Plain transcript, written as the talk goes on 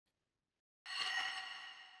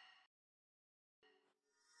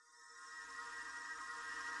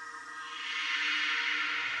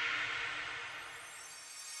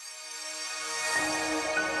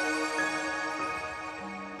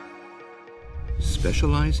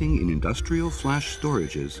Specializing in industrial flash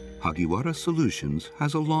storages, Hagiwara Solutions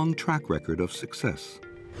has a long track record of success.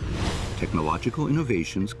 Technological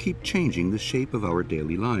innovations keep changing the shape of our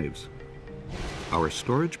daily lives. Our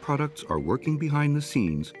storage products are working behind the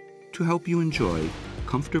scenes to help you enjoy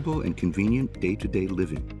comfortable and convenient day-to-day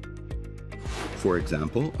living. For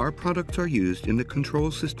example, our products are used in the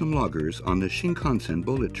control system loggers on the Shinkansen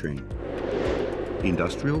bullet train,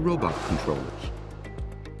 industrial robot controllers,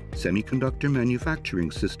 semiconductor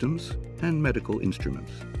manufacturing systems, and medical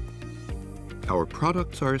instruments. Our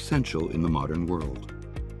products are essential in the modern world.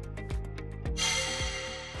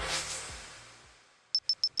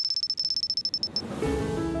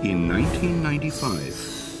 In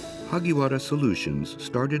 1995, Hagiwara Solutions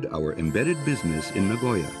started our embedded business in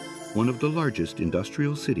Nagoya, one of the largest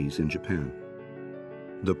industrial cities in Japan.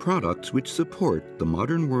 The products which support the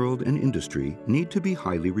modern world and industry need to be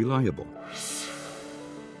highly reliable.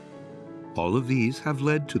 All of these have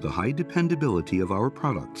led to the high dependability of our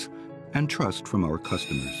products and trust from our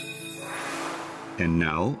customers. And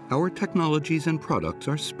now, our technologies and products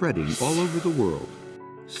are spreading all over the world,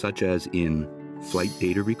 such as in flight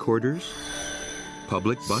data recorders,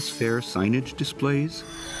 public bus fare signage displays,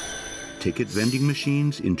 ticket vending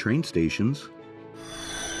machines in train stations,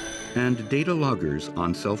 and data loggers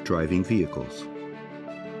on self-driving vehicles.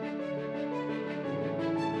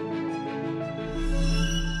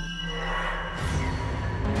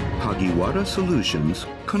 Hagiwara Solutions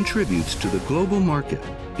contributes to the global market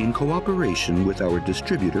in cooperation with our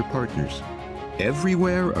distributor partners.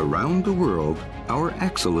 Everywhere around the world, our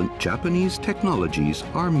excellent Japanese technologies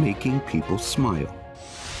are making people smile.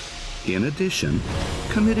 In addition,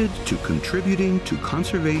 committed to contributing to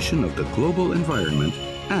conservation of the global environment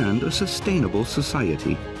and a sustainable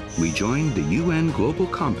society, we joined the UN Global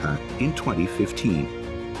Compact in 2015.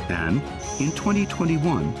 And in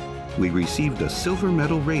 2021, we received a silver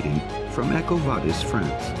medal rating from EcoVadis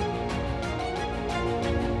France.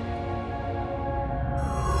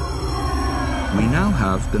 We now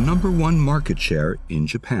have the #1 market share in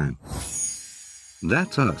Japan.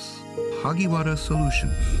 That's us, Hagiwara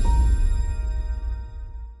Solutions.